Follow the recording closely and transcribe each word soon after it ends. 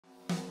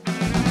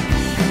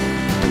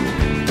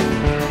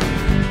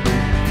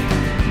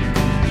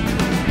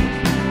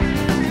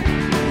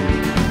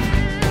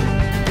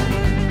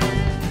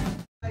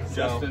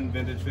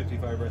vintage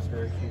 55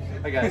 restoration.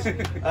 Hi guys.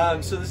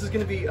 So this is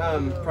going to be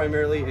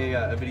primarily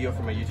a video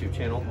for my YouTube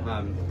channel,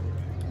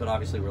 but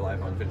obviously we're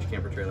live on Vintage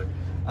Camper Trailer.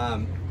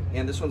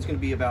 And this one's going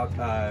to be about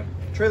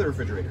trailer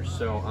refrigerators.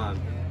 So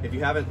if you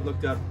haven't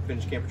looked up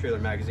Vintage Camper Trailer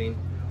magazine,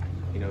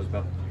 he knows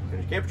about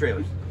vintage camper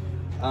trailers.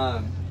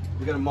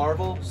 We got a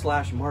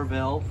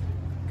Marvel/Marvel,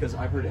 because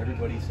I've heard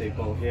everybody say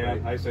both. Yeah,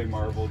 right? I say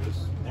Marvel.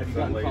 Just have you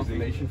gotten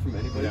confirmation from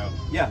anybody? No.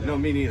 Yeah, no,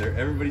 me neither.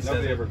 Everybody says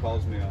nobody ever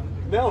calls me on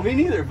it. No, me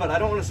neither. But I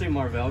don't want to say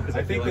Marvel because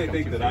I think like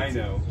they think that fancy.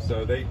 I know,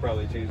 so they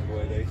probably change the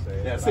way they say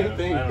it. Yeah, same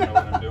thing. I don't know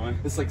what I'm doing.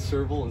 It's like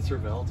Serval and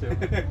Servel too.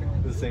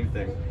 The same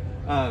thing.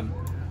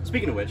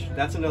 Speaking of which,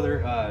 that's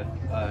another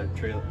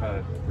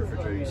trailer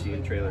refrigerator you see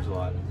in trailers a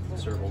lot.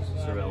 Servals,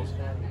 Servels,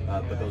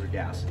 but those are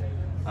gas.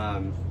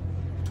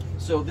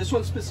 So this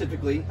one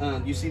specifically,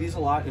 you see these a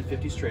lot in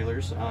 50s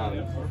trailers,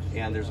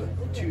 and there's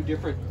two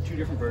different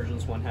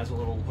versions. One has a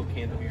little hook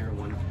handle here, and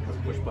one has a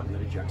push button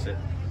that ejects it.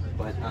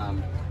 But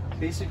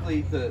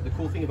basically, the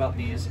cool thing about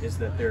these is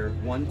that they're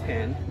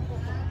 110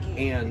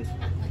 and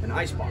an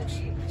ice box.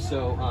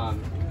 So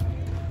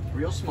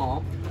real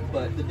small,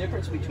 but the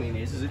difference between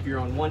these is if you're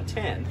on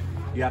 110,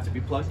 you have to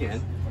be plugged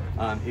in.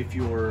 If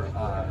you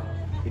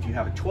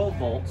have a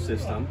 12-volt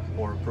system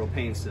or a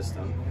propane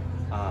system,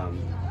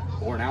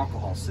 or an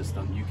alcohol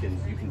system, you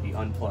can be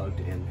unplugged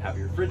and have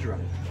your fridge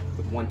running.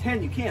 With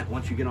 110, you can't.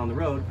 Once you get on the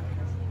road,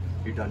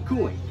 you're done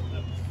cooling.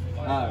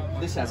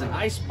 This has an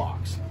ice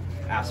box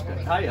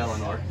aspect. Hi,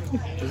 Eleanor.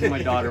 This is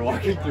my daughter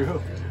walking through.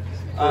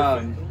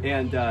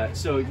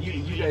 So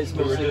you guys.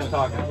 We were just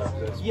talking about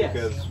this, yes,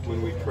 because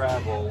when we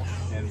travel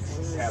and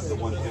have the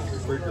 110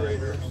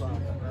 refrigerators,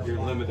 you're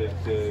limited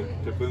to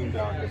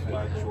boondock as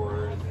much,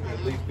 or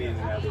at least being in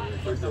and out of the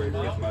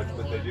refrigerator as much,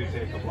 but they do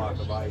take a block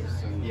of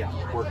ice and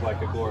work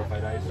like a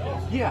glorified ice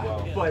box. Yeah, as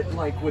well. but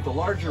like with a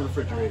larger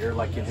refrigerator,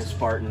 like in his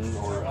Spartan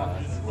or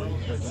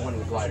the one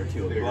with glider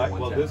too, a bigger 110.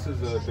 Well, this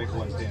is a big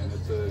 110.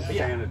 It's a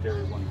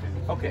sanitary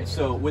 110. Okay,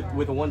 so with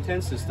a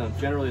 110 system,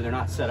 generally they're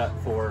not set up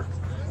for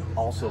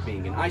also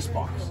being an ice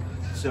box.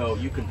 So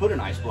you can put an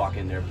ice block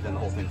in there, but then the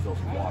whole thing fills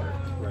with water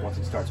once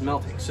it starts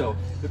melting. So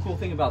the cool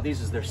thing about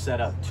these is they're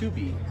set up to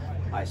be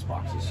ice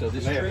boxes. So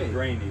this they tray, have to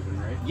drain even,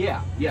 right?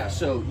 Yeah.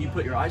 So you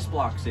put your ice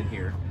blocks in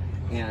here,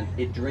 and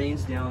it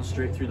drains down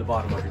straight through the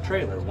bottom of your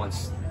trailer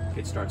once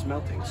it starts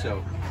melting.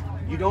 So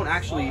you don't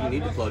actually even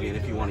need to plug in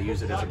if you want to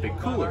use it as a big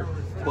cooler.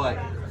 But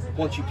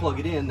once you plug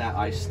it in, that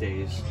ice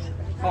stays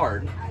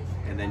hard,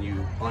 and then you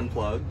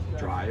unplug,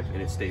 drive,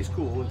 and it stays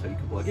cool until you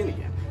can plug in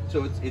again.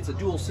 So it's a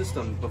dual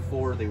system.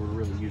 Before they were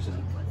really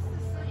using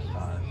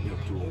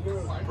dual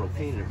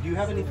propane. Do you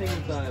have anything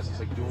with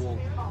like dual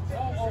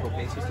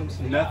propane systems?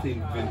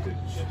 Nothing vintage.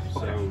 Okay.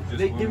 So just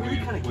they really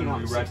kind of came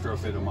out when we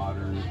retrofit a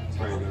modern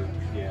trailer,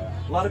 yeah.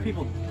 A lot of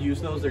people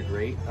use those. They're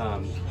great.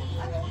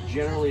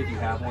 Generally, if you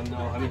have one though,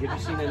 I mean, have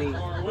you seen any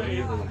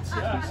earlier than like the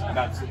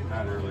 60s?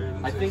 Not earlier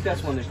than 60s. I think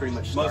that's when they pretty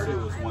much started. Most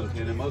of it was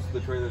 110, and most of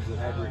the trailers that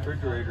had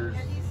refrigerators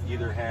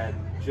either had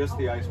just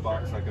the ice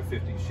box, like a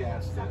 50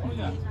 Shasta,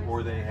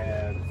 or they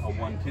had a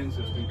 110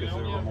 system because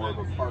they were more of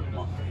a park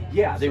model.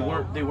 Yeah, they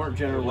weren't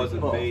generally. It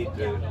wasn't both. made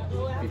to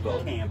be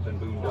both camp and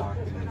boondock.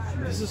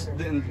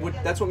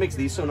 That's what makes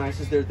these so nice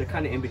is they're the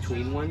kind of in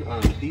between one.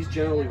 These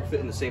generally fit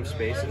in the same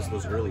space as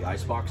those early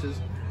ice boxes,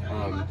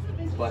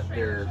 but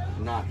they're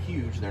not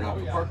huge. They're not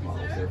for park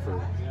models. They're for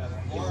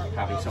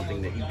having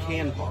something that you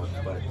can park,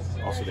 but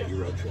also that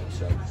you road trip.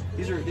 So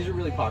these are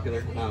really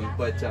popular.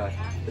 But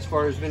as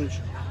far as vintage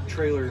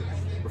trailer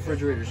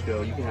refrigerators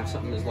go, you can have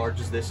something as large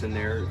as this in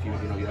there if you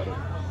have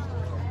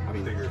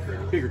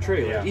a bigger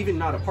trailer. Yeah. Even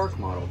not a park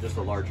model, just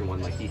a larger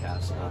one like he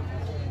has.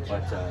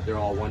 But they're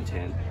all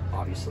 110,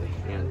 obviously.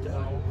 And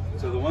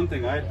so the one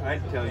thing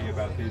I'd tell you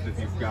about these, if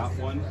you've got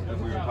one, as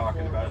we were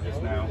talking about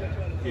just now,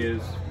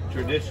 is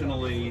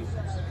traditionally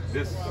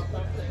this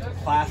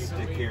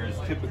plastic here is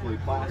typically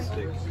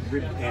plastic,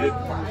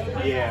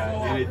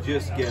 and it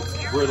just gets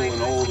brittle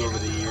and old over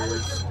the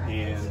years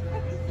and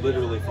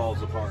literally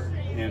falls apart.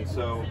 And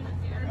so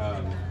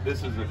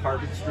this is a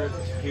carpet strip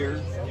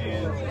here,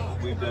 and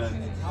we've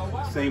done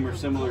same or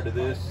similar to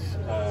this,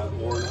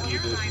 or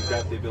even if you've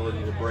got the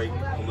ability to break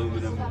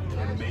aluminum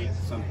and make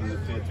something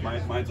that fits.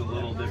 Mine's a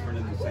little different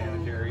in the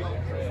sanitary.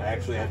 I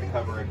actually had to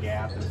cover a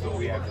gap, and so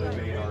we actually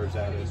made ours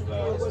out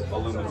of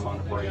aluminum on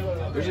a break.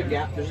 There's a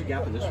gap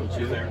in this one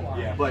too.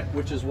 Yeah. But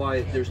which is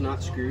why there's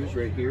not screws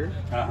right here.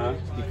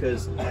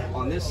 Because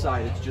on this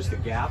side it's just a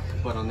gap,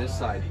 but on this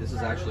side this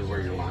is actually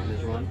where your line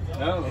is run.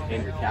 Oh.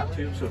 And your cap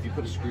tube. So if you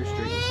put a screw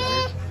straight in the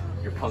center,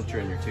 you're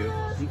puncturing your tube.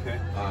 Okay.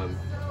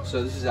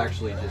 So this is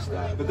actually just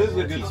but this is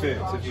a good fix.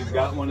 If you've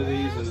got one of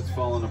these and it's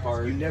falling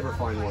apart, you never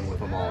find one with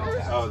them all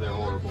intact. Oh, they're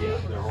horrible. Yeah.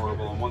 They're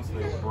horrible, and once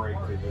they break,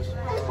 they just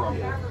crumble.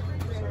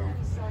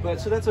 Yeah.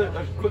 So that's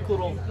a quick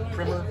little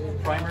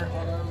primer.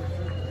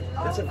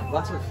 That's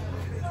lots of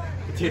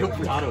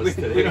potatoes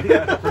today. We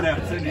don't have to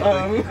pronounce anything.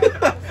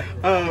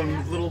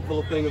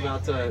 Little thing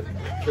about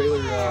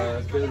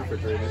trailer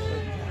refrigerators.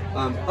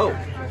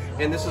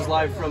 And this is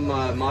live from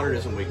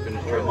Modernism Week.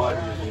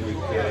 Modernism Week.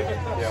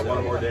 Yeah,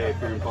 one more day if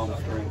you're in Palm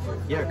Springs.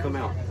 Yeah, come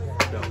out.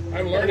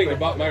 I'm learning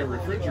about my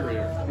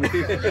refrigerator.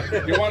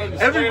 You wanted to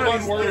stay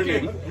one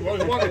working. You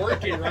wanted one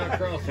working right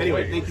across the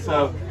Anyway, way. thank you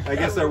So I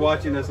guess they're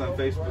watching us on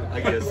Facebook.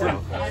 I guess so.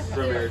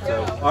 From here.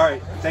 So all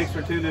right, thanks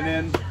for tuning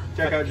in.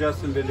 Check out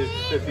Justin Vintage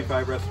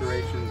 55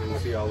 Restorations, and we'll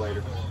see y'all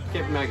later.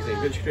 Camper Magazine,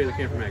 Vintage Trailer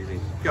Camper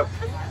Magazine. Go.